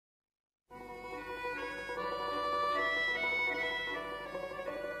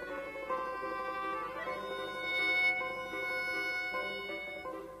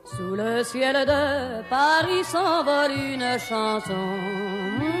Sous le ciel de Paris s'envole une chanson.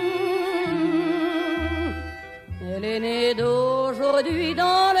 Elle est née d'aujourd'hui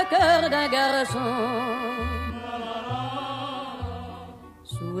dans le cœur d'un garçon.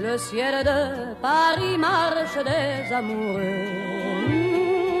 Sous le ciel de Paris marchent des amoureux.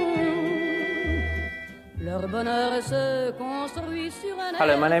 Leur bonheur se construit sur un...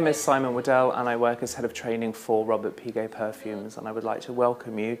 Hello, my name is Simon Waddell and I work as Head of Training for Robert Piguet Perfumes, and I would like to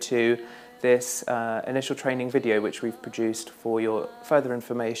welcome you to this initial training video which we've produced for your further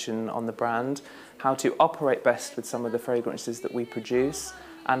information on the brand, how to operate best with some of the fragrances that we produce,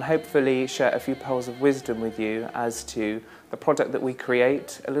 and hopefully share a few pearls of wisdom with you as to the product that we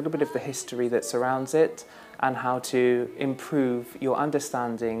create, a little bit of the history that surrounds it, and how to improve your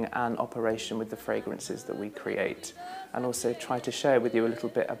understanding and operation with the fragrances that we create. And also try to share with you a little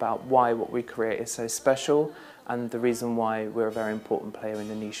bit about why what we create is so special and the reason why we're a very important player in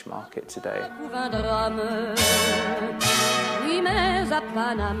the niche market today.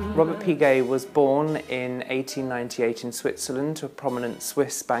 Robert Piguet was born in 1898 in Switzerland to a prominent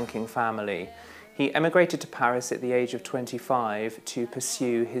Swiss banking family. He emigrated to Paris at the age of 25 to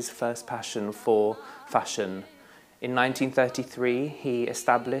pursue his first passion for fashion. In 1933, he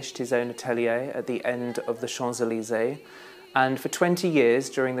established his own atelier at the end of the Champs-Élysées, and for 20 years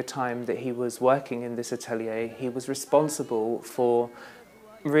during the time that he was working in this atelier, he was responsible for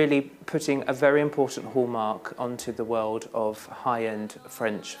really putting a very important hallmark onto the world of high-end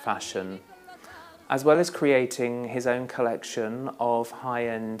French fashion. As well as creating his own collection of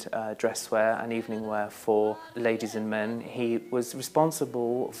high-end dresswear and evening wear for ladies and men, he was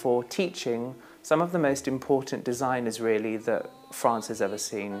responsible for teaching some of the most important designers really that France has ever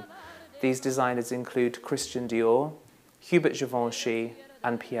seen. These designers include Christian Dior, Hubert Givenchy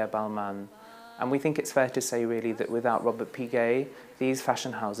and Pierre Balmain. And we think it's fair to say really that without Robert Piguet, these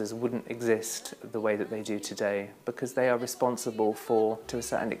fashion houses wouldn't exist the way that they do today, because they are responsible for, to a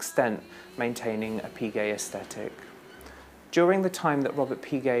certain extent, maintaining a Piguet aesthetic. During the time that Robert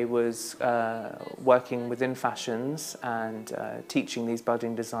Piguet was working within fashions and teaching these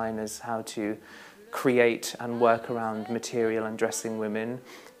budding designers how to create and work around material and dressing women,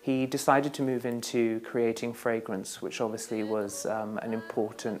 he decided to move into creating fragrance, which obviously was an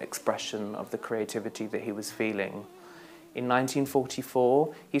important expression of the creativity that he was feeling. In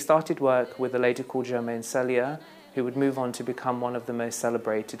 1944, he started work with a lady called Germaine Cellier, who would move on to become one of the most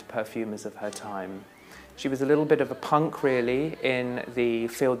celebrated perfumers of her time. She was a little bit of a punk, really, in the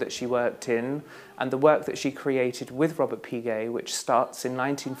field that she worked in, and the work that she created with Robert Piguet, which starts in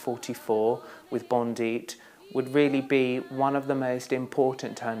 1944 with Bondit, would really be one of the most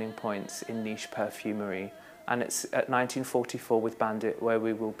important turning points in niche perfumery. And it's at 1944 with Bandit where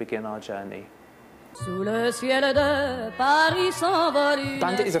we will begin our journey.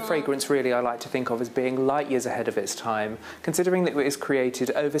 Bandit is a fragrance really I like to think of as being light years ahead of its time, considering that it was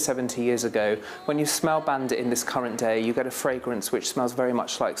created over 70 years ago. When you smell Bandit in this current day, you get a fragrance which smells very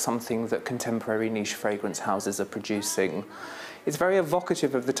much like something that contemporary niche fragrance houses are producing. It's very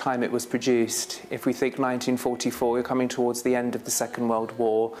evocative of the time it was produced. If we think 1944, we're coming towards the end of the Second World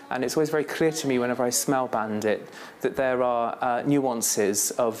War, and it's always very clear to me whenever I smell Bandit that there are nuances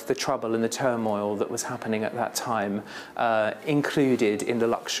of the trouble and the turmoil that was happening at that time included in the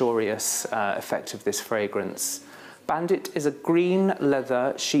luxurious effect of this fragrance. Bandit is a green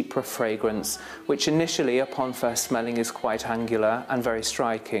leather chypre fragrance, which initially, upon first smelling, is quite angular and very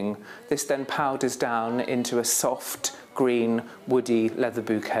striking. This then powders down into a soft, green, woody leather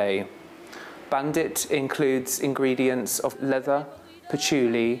bouquet. Bandit includes ingredients of leather,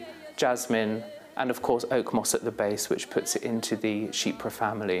 patchouli, jasmine, and of course oak moss at the base, which puts it into the chypre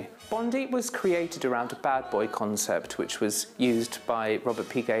family. Bondit was created around a bad boy concept, which was used by Robert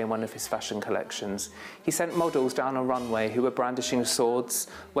Piguet in one of his fashion collections. He sent models down a runway who were brandishing swords,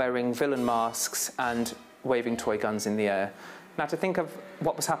 wearing villain masks, and waving toy guns in the air. Now, to think of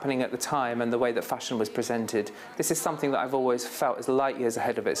what was happening at the time and the way that fashion was presented, this is something that I've always felt is light years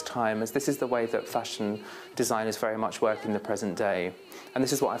ahead of its time, as this is the way that fashion designers very much work in the present day. And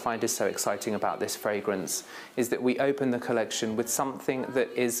this is what I find is so exciting about this fragrance, is that we open the collection with something that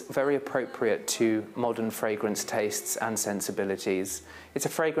is very appropriate to modern fragrance tastes and sensibilities. It's a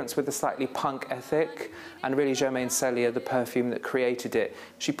fragrance with a slightly punk ethic, and really Germaine Cellier, the perfume that created it,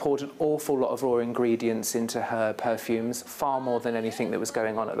 she poured an awful lot of raw ingredients into her perfumes, far more than anything that was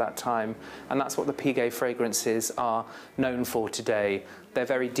going on at that time. And that's what the Piguet fragrances are known for today. They're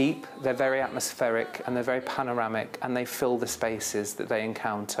very deep, they're very atmospheric, and they're very panoramic, and they fill the spaces that they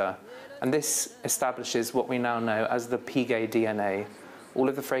encounter. And this establishes what we now know as the Piguet DNA. all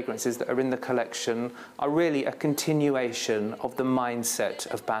of the fragrances that are in the collection are really a continuation of the mindset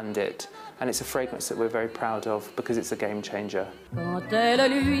of Bandit. And it's a fragrance that we're very proud of because it's a game changer. Moving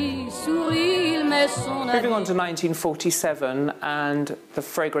on to 1947 and the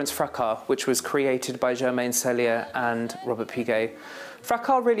fragrance Fracas, which was created by Germaine Cellier and Robert Piguet.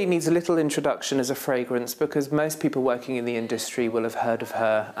 Fracas really needs a little introduction as a fragrance because most people working in the industry will have heard of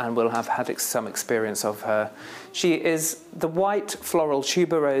her and will have had some experience of her. She is the white floral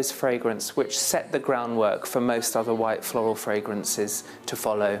tuberose fragrance which set the groundwork for most other white floral fragrances to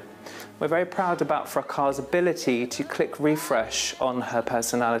follow. We're very proud about Fracas' ability to click refresh on her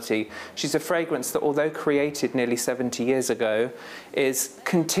personality. She's a fragrance that, although created nearly 70 years ago, is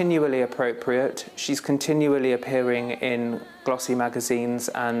continually appropriate. She's continually appearing in glossy magazines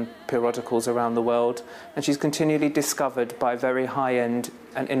and periodicals around the world, and she's continually discovered by very high-end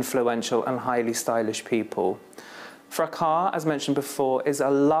and influential and highly stylish people. Fracas, as mentioned before, is a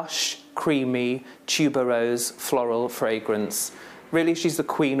lush, creamy, tuberose floral fragrance. Really, she's the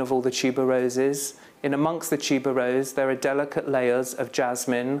queen of all the tuberoses. In amongst the tuberose, there are delicate layers of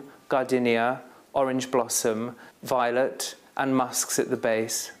jasmine, gardenia, orange blossom, violet, and musks at the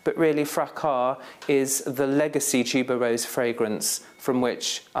base. But really, Fracas is the legacy tuberose fragrance from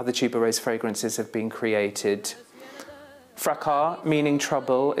which other tuberose fragrances have been created. Fracas, meaning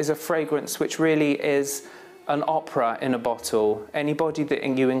trouble, is a fragrance which really is an opera in a bottle. Anybody that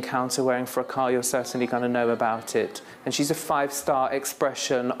you encounter wearing Fracas, you're certainly going to know about it. And she's a 5-star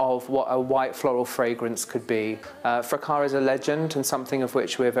expression of what a white floral fragrance could be. Fracas is a legend and something of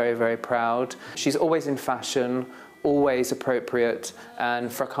which we're very, very proud. She's always in fashion, always appropriate,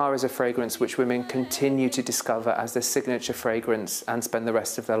 and Fracas is a fragrance which women continue to discover as their signature fragrance and spend the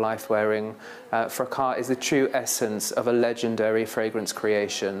rest of their life wearing. Fracas is the true essence of a legendary fragrance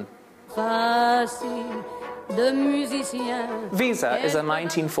creation. Visa is a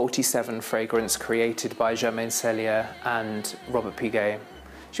 1947 fragrance created by Germaine Cellier and Robert Piguet.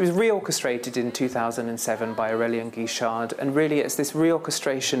 She was reorchestrated in 2007 by Aurélien Guichard, and really it's this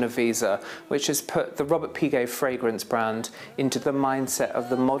reorchestration of Visa which has put the Robert Piguet fragrance brand into the mindset of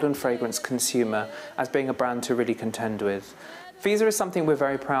the modern fragrance consumer as being a brand to really contend with. Visa is something we're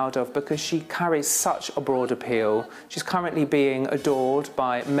very proud of because she carries such a broad appeal. She's currently being adored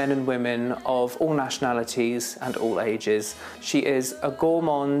by men and women of all nationalities and all ages. She is a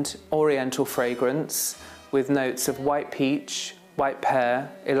gourmand oriental fragrance with notes of white peach, white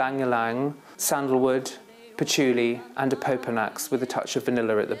pear, ylang ylang, sandalwood, patchouli and a popanax with a touch of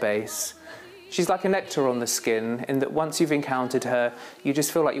vanilla at the base. She's like a nectar on the skin in that once you've encountered her, you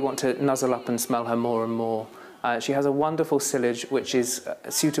just feel like you want to nuzzle up and smell her more and more. She has a wonderful sillage which is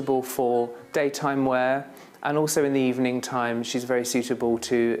suitable for daytime wear, and also in the evening time she's very suitable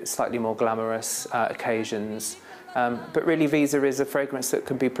to slightly more glamorous occasions. But really Visa is a fragrance that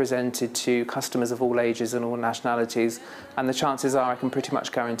can be presented to customers of all ages and all nationalities, and the chances are I can pretty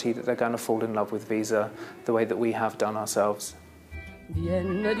much guarantee that they're going to fall in love with Visa the way that we have done ourselves.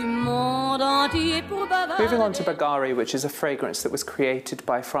 Moving on to Bagari, which is a fragrance that was created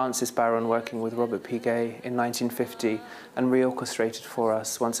by Francis Baron working with Robert Piguet in 1950 and reorchestrated for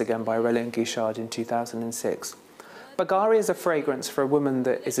us once again by Aurélien Guichard in 2006. Bagari is a fragrance for a woman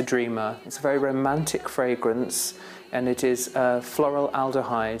that is a dreamer. It's a very romantic fragrance, and it is a floral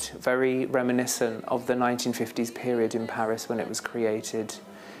aldehyde, very reminiscent of the 1950s period in Paris when it was created.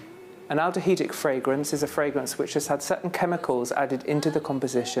 An aldehydic fragrance is a fragrance which has had certain chemicals added into the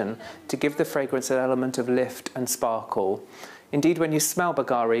composition to give the fragrance an element of lift and sparkle. Indeed, when you smell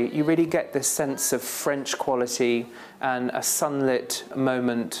Bagari, you really get this sense of French quality and a sunlit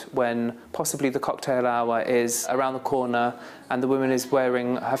moment when possibly the cocktail hour is around the corner and the woman is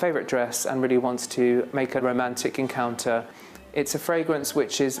wearing her favourite dress and really wants to make a romantic encounter. It's a fragrance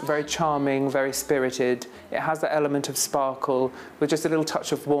which is very charming, very spirited. It has that element of sparkle with just a little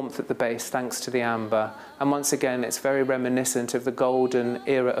touch of warmth at the base thanks to the amber. And once again, it's very reminiscent of the golden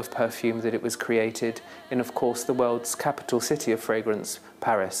era of perfume that it was created in, of course, the world's capital city of fragrance,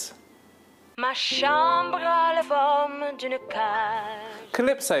 Paris.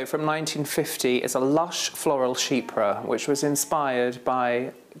 Calypso from 1950 is a lush floral chypre which was inspired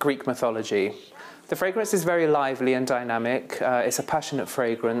by Greek mythology. The fragrance is very lively and dynamic. It's a passionate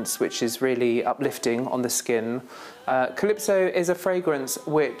fragrance which is really uplifting on the skin. Calypso is a fragrance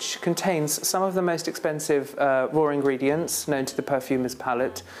which contains some of the most expensive raw ingredients known to the perfumer's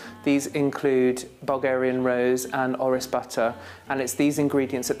palate. These include Bulgarian rose and orris butter, and it's these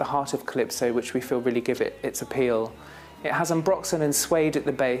ingredients at the heart of Calypso which we feel really give it its appeal. It has ambroxan and suede at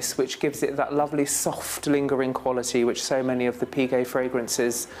the base, which gives it that lovely soft lingering quality which so many of the Piguet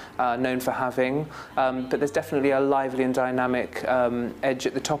fragrances are known for having. But there's definitely a lively and dynamic edge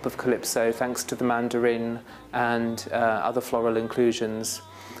at the top of Calypso thanks to the mandarin and other floral inclusions.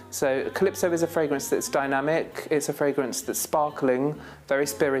 So Calypso is a fragrance that's dynamic, it's a fragrance that's sparkling, very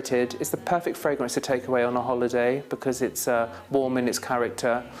spirited. It's the perfect fragrance to take away on a holiday because it's warm in its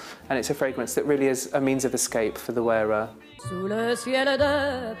character, and it's a fragrance that really is a means of escape for the wearer. Moving on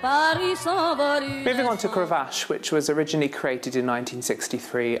to Cravache, which was originally created in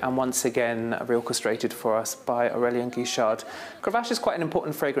 1963 and once again reorchestrated for us by Aurélien Guichard. Cravache is quite an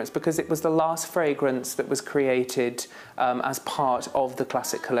important fragrance because it was the last fragrance that was created as part of the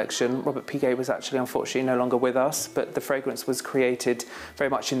classic collection. Robert Piguet was actually unfortunately no longer with us, but the fragrance was created very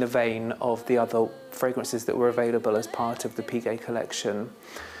much in the vein of the other fragrances that were available as part of the Piguet collection.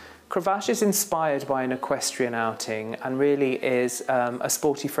 Cravache is inspired by an equestrian outing and really is a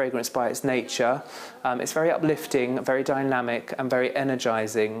sporty fragrance by its nature. It's very uplifting, very dynamic and very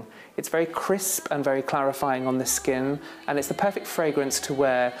energising. It's very crisp and very clarifying on the skin, and it's the perfect fragrance to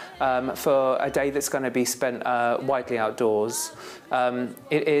wear for a day that's going to be spent widely outdoors.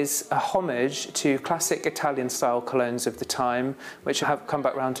 It is a homage to classic Italian style colognes of the time, which have come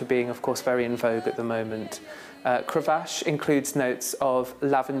back round to being, of course, very in vogue at the moment. Cravache includes notes of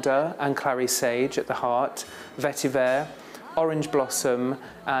lavender and clary sage at the heart, vetiver, orange blossom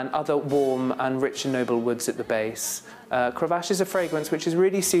and other warm and rich and noble woods at the base. Cravache is a fragrance which is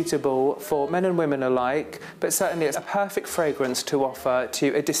really suitable for men and women alike, but certainly it's a perfect fragrance to offer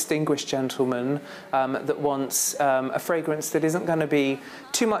to a distinguished gentleman that wants a fragrance that isn't going to be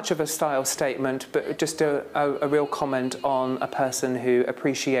too much of a style statement, but just a real comment on a person who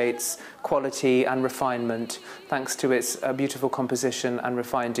appreciates quality and refinement thanks to its beautiful composition and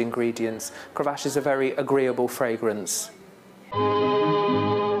refined ingredients. Cravache is a very agreeable fragrance.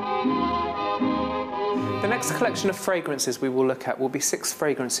 The next collection of fragrances we will look at will be 6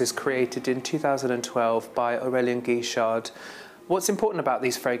 fragrances created in 2012 by Aurélien Guichard. What's important about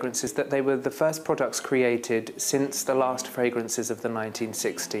these fragrances is that they were the first products created since the last fragrances of the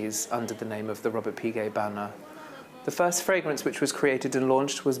 1960s under the name of the Robert Piguet banner. The first fragrance which was created and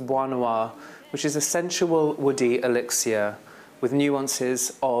launched was Bois Noir, which is a sensual woody elixir with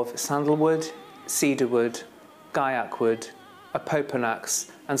nuances of sandalwood, cedarwood, gaiac wood, a popanax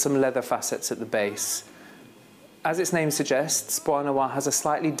and some leather facets at the base. As its name suggests, Bois Noir has a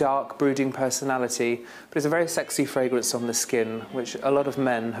slightly dark, brooding personality, but it's a very sexy fragrance on the skin, which a lot of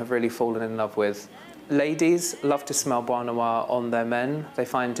men have really fallen in love with. Ladies love to smell Bois Noir on their men. They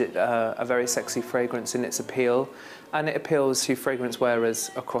find it a very sexy fragrance in its appeal, and it appeals to fragrance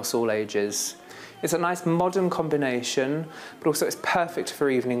wearers across all ages. It's a nice modern combination, but also it's perfect for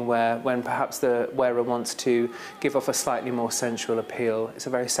evening wear when perhaps the wearer wants to give off a slightly more sensual appeal. It's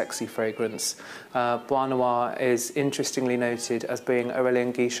a very sexy fragrance. Bois Noir is interestingly noted as being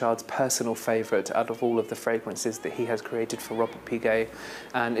Aurélien Guichard's personal favourite out of all of the fragrances that he has created for Robert Piguet,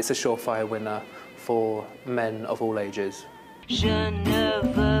 and it's a surefire winner for men of all ages.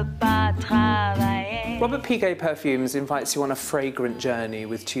 Robert Piguet Perfumes invites you on a fragrant journey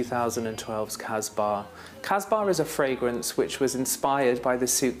with 2012's Casbah. Casbah is a fragrance which was inspired by the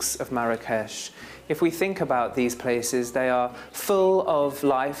souks of Marrakesh. If we think about these places, they are full of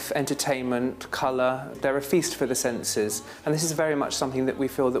life, entertainment, colour. They're a feast for the senses, and this is very much something that we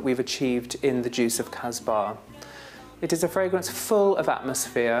feel that we've achieved in the juice of Casbah. It is a fragrance full of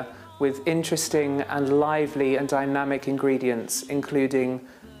atmosphere, with interesting and lively and dynamic ingredients, including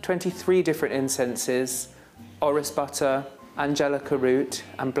 23 different incenses, orris butter, angelica root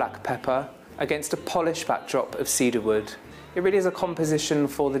and black pepper, against a polished backdrop of cedarwood. It really is a composition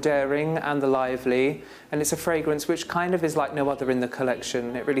for the daring and the lively, and it's a fragrance which kind of is like no other in the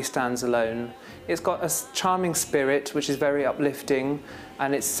collection. It really stands alone. It's got a charming spirit which is very uplifting,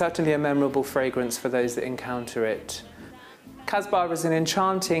 and it's certainly a memorable fragrance for those that encounter it. Casbah is an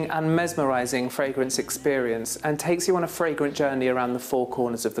enchanting and mesmerising fragrance experience and takes you on a fragrant journey around the 4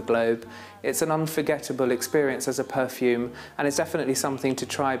 corners of the globe. It's an unforgettable experience as a perfume, and it's definitely something to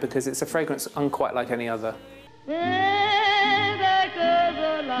try because it's a fragrance unquite like any other.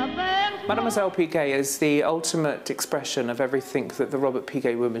 Mademoiselle Piguet is the ultimate expression of everything that the Robert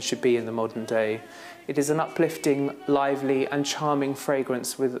Piguet woman should be in the modern day. It is an uplifting, lively and charming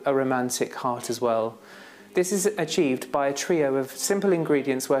fragrance with a romantic heart as well. This is achieved by a trio of simple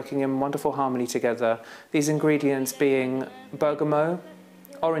ingredients working in wonderful harmony together, these ingredients being bergamot,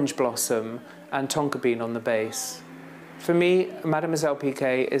 orange blossom and tonka bean on the base. For me, Mademoiselle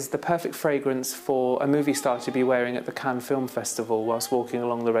Piguet is the perfect fragrance for a movie star to be wearing at the Cannes Film Festival whilst walking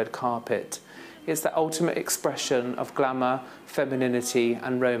along the red carpet. It's the ultimate expression of glamour, femininity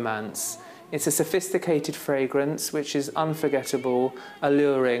and romance. It's a sophisticated fragrance which is unforgettable,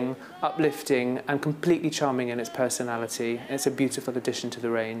 alluring, uplifting and completely charming in its personality. It's a beautiful addition to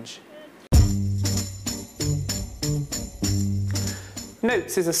the range.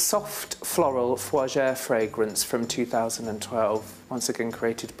 Notes is a soft floral fougere fragrance from 2012, once again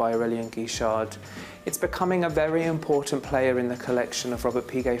created by Aurélien Guichard. It's becoming a very important player in the collection of Robert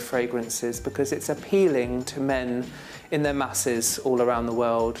Piguet fragrances because it's appealing to men in their masses all around the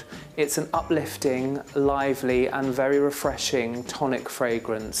world. It's an uplifting, lively and very refreshing tonic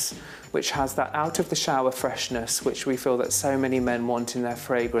fragrance which has that out-of-the-shower freshness which we feel that so many men want in their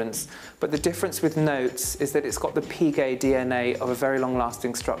fragrance. But the difference with Notes is that it's got the Piguet DNA of a very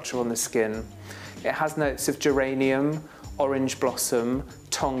long-lasting structure on the skin. It has notes of geranium, orange blossom,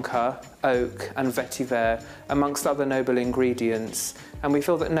 tonka, oak and vetiver, amongst other noble ingredients. And we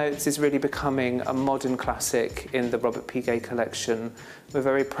feel that Notes is really becoming a modern classic in the Robert Piguet collection. We're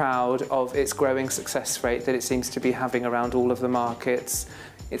very proud of its growing success rate that it seems to be having around all of the markets.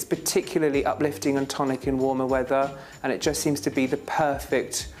 It's particularly uplifting and tonic in warmer weather, and it just seems to be the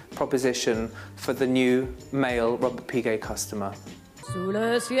perfect proposition for the new male Robert Piguet customer. Sous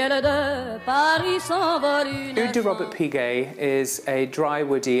le ciel de Paris s'envole une Oud de Robert Piguet is a dry,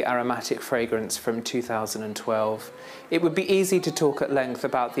 woody, aromatic fragrance from 2012. It would be easy to talk at length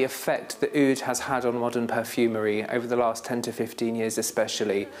about the effect that oud has had on modern perfumery over the last 10 to 15 years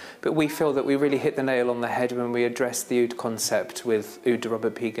especially, but we feel that we really hit the nail on the head when we addressed the oud concept with Oud de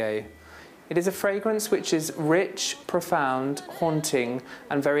Robert Piguet. It is a fragrance which is rich, profound, haunting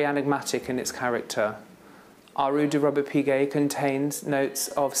and very enigmatic in its character. Our Oud de Robert Piguet contains notes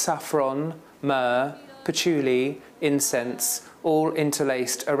of saffron, myrrh, patchouli, incense, all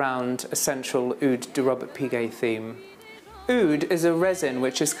interlaced around a central Oud de Robert Piguet theme. Oud is a resin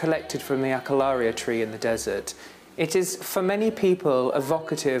which is collected from the Acalaria tree in the desert. It is, for many people,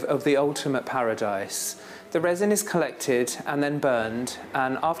 evocative of the ultimate paradise. The resin is collected and then burned,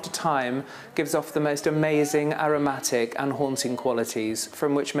 and after time gives off the most amazing aromatic and haunting qualities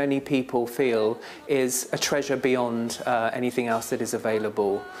from which many people feel is a treasure beyond anything else that is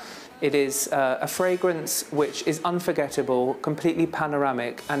available. It is a fragrance which is unforgettable, completely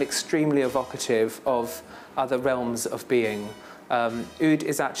panoramic and extremely evocative of other realms of being. Oud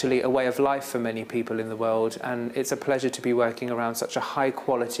is actually a way of life for many people in the world, and it's a pleasure to be working around such a high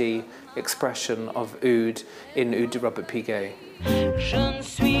quality expression of oud in Oud de Robert Piguet.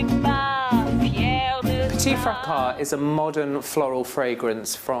 Petit Fracas is a modern floral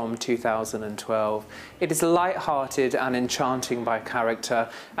fragrance from 2012. It is light-hearted and enchanting by character,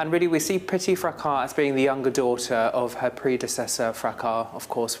 and really we see Petit Fracas as being the younger daughter of her predecessor Fracas, of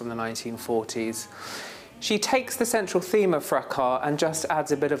course from the 1940s. She takes the central theme of Fracas and just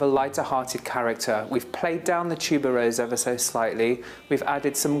adds a bit of a lighter-hearted character. We've played down the tuberose ever so slightly. We've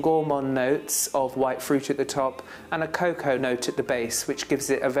added some gourmand notes of white fruit at the top and a cocoa note at the base, which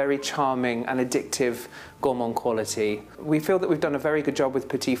gives it a very charming and addictive gourmand quality. We feel that we've done a very good job with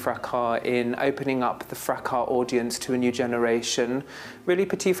Petit Fracas in opening up the Fracas audience to a new generation. Really,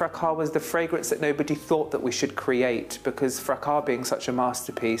 Petit Fracas was the fragrance that nobody thought that we should create, because Fracas being such a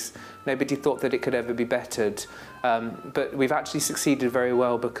masterpiece, nobody thought that it could ever be bettered. But we've actually succeeded very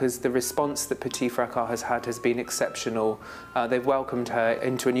well because the response that Petit Fracas has been exceptional. They've welcomed her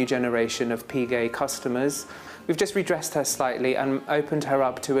into a new generation of Piguet customers. We've just redressed her slightly and opened her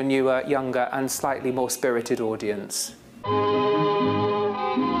up to a newer, younger and slightly more spirited audience.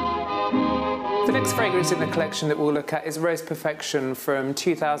 The next fragrance in the collection that we'll look at is Rose Perfection from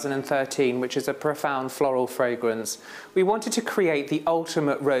 2013, which is a profound floral fragrance. We wanted to create the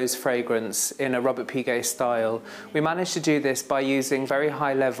ultimate rose fragrance in a Robert Piguet style. We managed to do this by using very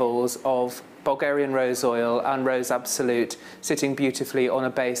high levels of Bulgarian rose oil and rose absolute, sitting beautifully on a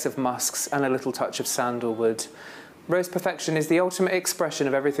base of musks and a little touch of sandalwood. Rose Perfection is the ultimate expression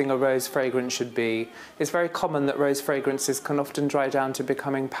of everything a rose fragrance should be. It's very common that rose fragrances can often dry down to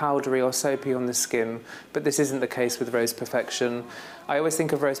becoming powdery or soapy on the skin, but this isn't the case with Rose Perfection. I always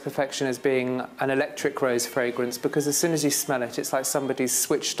think of Rose Perfection as being an electric rose fragrance because as soon as you smell it, it's like somebody's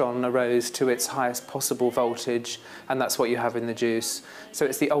switched on a rose to its highest possible voltage, and that's what you have in the juice. So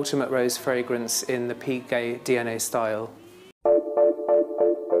it's the ultimate rose fragrance in the Piguet DNA style.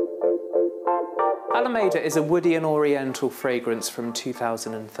 Almeda is a woody and oriental fragrance from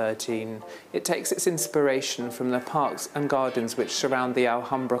 2013. It takes its inspiration from the parks and gardens which surround the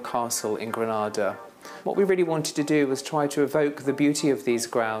Alhambra Castle in Granada. What we really wanted to do was try to evoke the beauty of these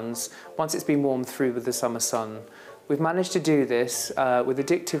grounds once it's been warmed through with the summer sun. We've managed to do this with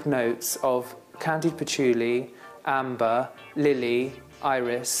addictive notes of candied patchouli, amber, lily,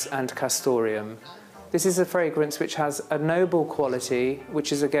 iris and castoreum. This is a fragrance which has a noble quality,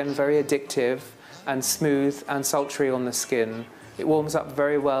 which is again very addictive and smooth and sultry on the skin. It warms up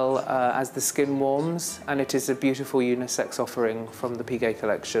very well as the skin warms, and it is a beautiful unisex offering from the Piguet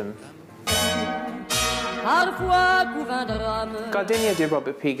collection. Gardenia de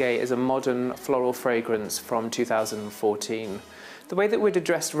Robert Piguet is a modern floral fragrance from 2014. The way that we'd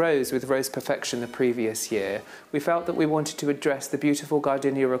addressed Rose with Rose Perfection the previous year, we felt that we wanted to address the beautiful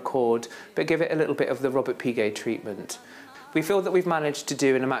Gardenia Accord, but give it a little bit of the Robert Piguet treatment. We feel that we've managed to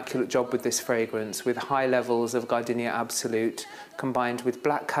do an immaculate job with this fragrance, with high levels of Gardenia Absolute, combined with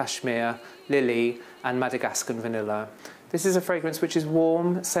black cashmere, lily and Madagascan vanilla. This is a fragrance which is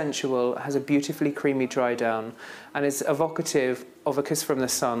warm, sensual, has a beautifully creamy dry down, and is evocative of a kiss from the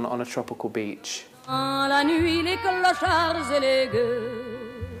sun on a tropical beach.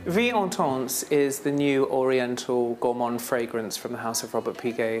 Vie Intense is the new Oriental gourmand fragrance from the house of Robert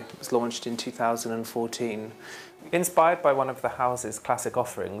Piguet. It was launched in 2014. Inspired by one of the house's classic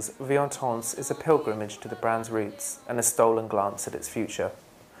offerings, Vie Intense is a pilgrimage to the brand's roots and a stolen glance at its future.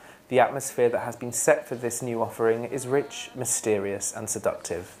 The atmosphere that has been set for this new offering is rich, mysterious and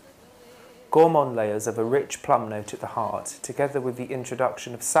seductive. Gourmand layers of a rich plum note at the heart, together with the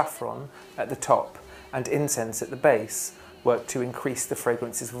introduction of saffron at the top and incense at the base, work to increase the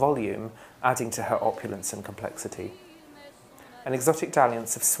fragrance's volume, adding to her opulence and complexity. An exotic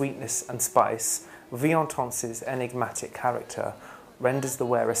dalliance of sweetness and spice, Vie Intense's enigmatic character renders the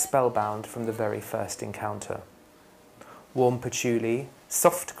wearer spellbound from the very first encounter. Warm patchouli,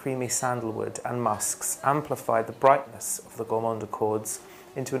 soft creamy sandalwood and musks amplify the brightness of the gourmand accords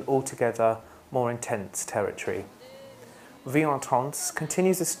into an altogether more intense territory. Vie Intense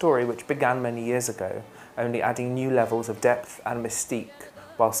continues a story which began many years ago, only adding new levels of depth and mystique,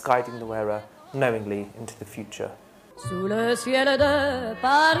 whilst guiding the wearer knowingly into the future. Eau de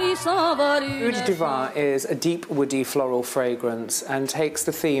Divin is a deep woody floral fragrance and takes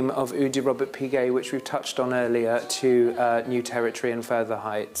the theme of Eau de Robert Piguet, which we've touched on earlier, to new territory and further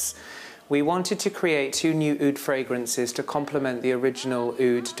heights. We wanted to create two new oud fragrances to complement the original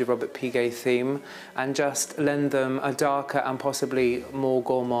Eau de Robert Piguet theme and just lend them a darker and possibly more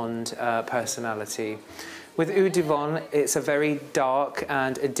gourmand personality. With Eau de Divin, it's a very dark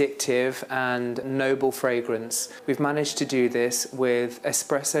and addictive and noble fragrance. We've managed to do this with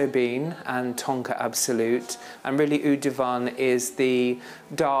espresso bean and tonka absolute, and really Eau de Divin is the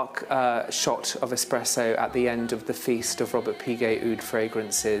dark shot of espresso at the end of the feast of Robert Piguet oud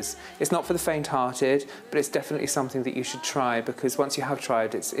fragrances. It's not for the faint-hearted, but it's definitely something that you should try, because once you have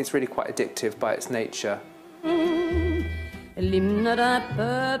tried, it's really quite addictive by its nature. Oud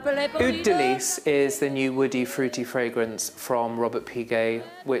de Lys is the new woody fruity fragrance from Robert Piguet,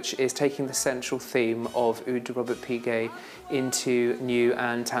 which is taking the central theme of Eau de Robert Piguet into new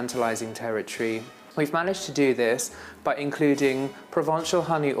and tantalising territory. We've managed to do this by including Provençal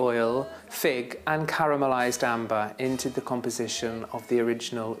honey oil, fig and caramelised amber into the composition of the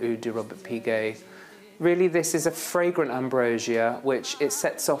original Eau de Robert Piguet. Really, this is a fragrant ambrosia which it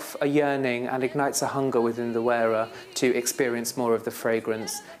sets off a yearning and ignites a hunger within the wearer to experience more of the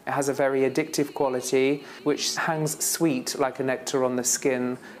fragrance. It has a very addictive quality which hangs sweet like a nectar on the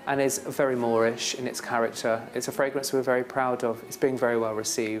skin and is very Moorish in its character. It's a fragrance we're very proud of. It's being very well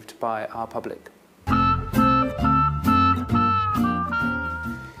received by our public.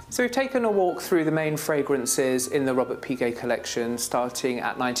 So we've taken a walk through the main fragrances in the Robert Piguet collection, starting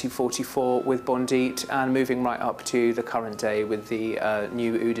at 1944 with Bondite and moving right up to the current day with the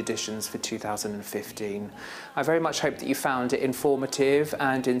new oud editions for 2015. I very much hope that you found it informative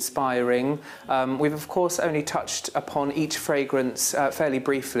and inspiring. We've of course only touched upon each fragrance fairly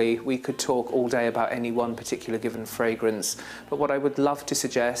briefly. We could talk all day about any one particular given fragrance, but what I would love to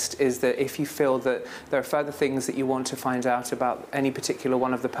suggest is that if you feel that there are further things that you want to find out about any particular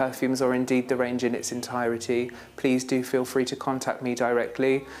one of the perfumes or indeed the range in its entirety, please do feel free to contact me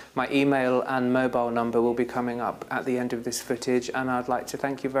directly. My email and mobile number will be coming up at the end of this footage, and I'd like to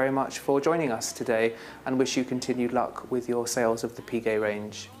thank you very much for joining us today and wish you continued luck with your sales of the Piguet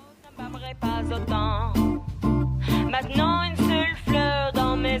range. Maintenant une seule fleur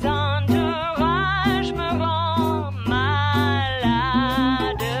dans mes